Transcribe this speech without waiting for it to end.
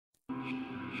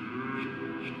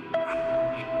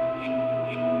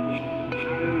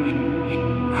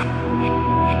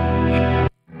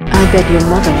I bet your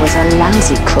mother was a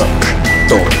lousy cook.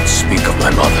 Don't speak of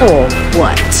my mother. Or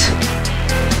what?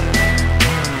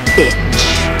 Bitch.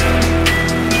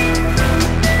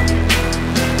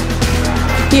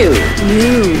 You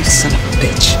son of a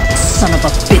bitch. Son of a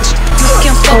bitch. You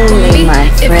can fuck Only with me my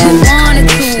if you friends wanted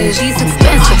to. These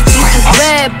expensive, these is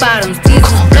red bottoms, these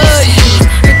is blood shoes.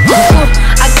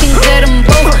 I can get them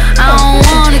both, I don't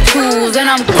wanna choose. And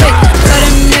I'm quick, cut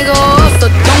a nigga off, so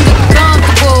don't get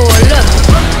comfortable. Look,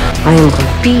 I am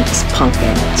gonna beat this punk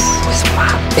ass with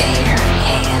my bare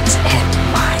hands and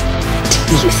my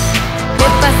teeth.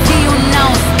 if I see you now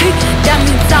speak, that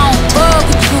means I don't fuck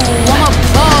with you. I'm a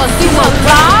boss, you a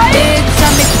ride? Bitch, I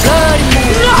make bloody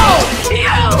moves. No!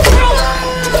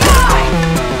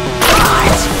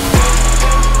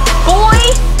 Boy!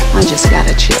 I just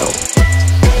gotta chill.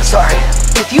 Sorry.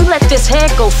 If you let this hair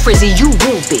go frizzy, you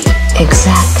will be.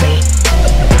 Exactly.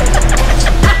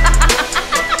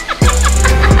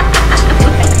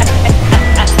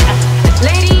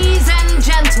 Ladies and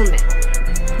gentlemen,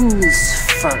 who's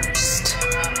first?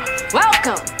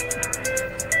 Welcome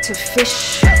to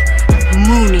Fish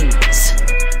Moonies.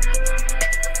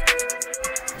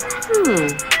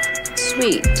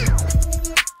 Sweet.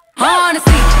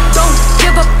 Honestly, don't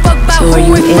give a fuck about So who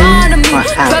you in in front of me. or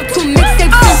out? Drop 2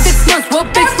 mixtapes in 6 months. What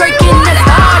bitch breaking as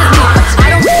hard as me? I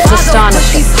don't bother with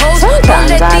astonishing. these hoes. Don't Sometimes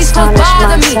let I these hoes astonish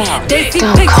bother me. myself. They see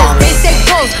Don't call pictures, they me say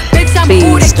posts. Bitch, I'm Please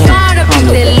who they don't tryna be. call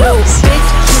me They that. low, bitch.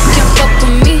 You can fuck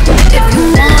with me if you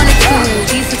wanted to.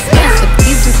 These expensive,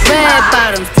 these is red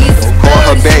bottoms, these is Call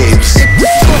her babes.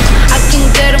 I can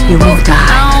get them You both. won't die,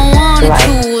 I don't wanna right?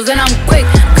 choose, and I'm quick.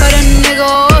 Cut a nigga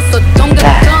off, so don't get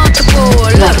That. comfortable.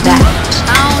 Like Look, that.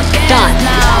 I don't dance Done.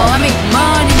 now, I make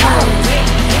money now.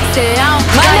 Say I don't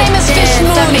My gotta name is Fish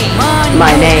dance, I Mooney. make money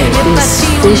My now. name If I is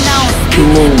see you Fish now,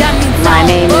 Mooney. that means I My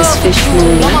don't name is fuck Fish with you.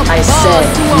 Mooney. I'm a I boss, said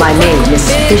you a my name is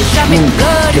bitch, Fish I make Mooney,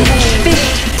 bloody bitch. moves. Fish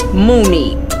Mooney,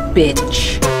 bitch.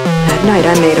 That night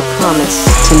I made a promise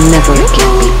to never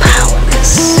again be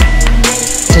powerless.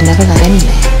 To never let any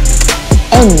man,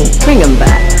 bring him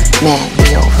back, man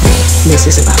me over. This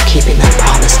is about keeping that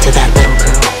promise to that little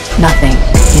girl. Nothing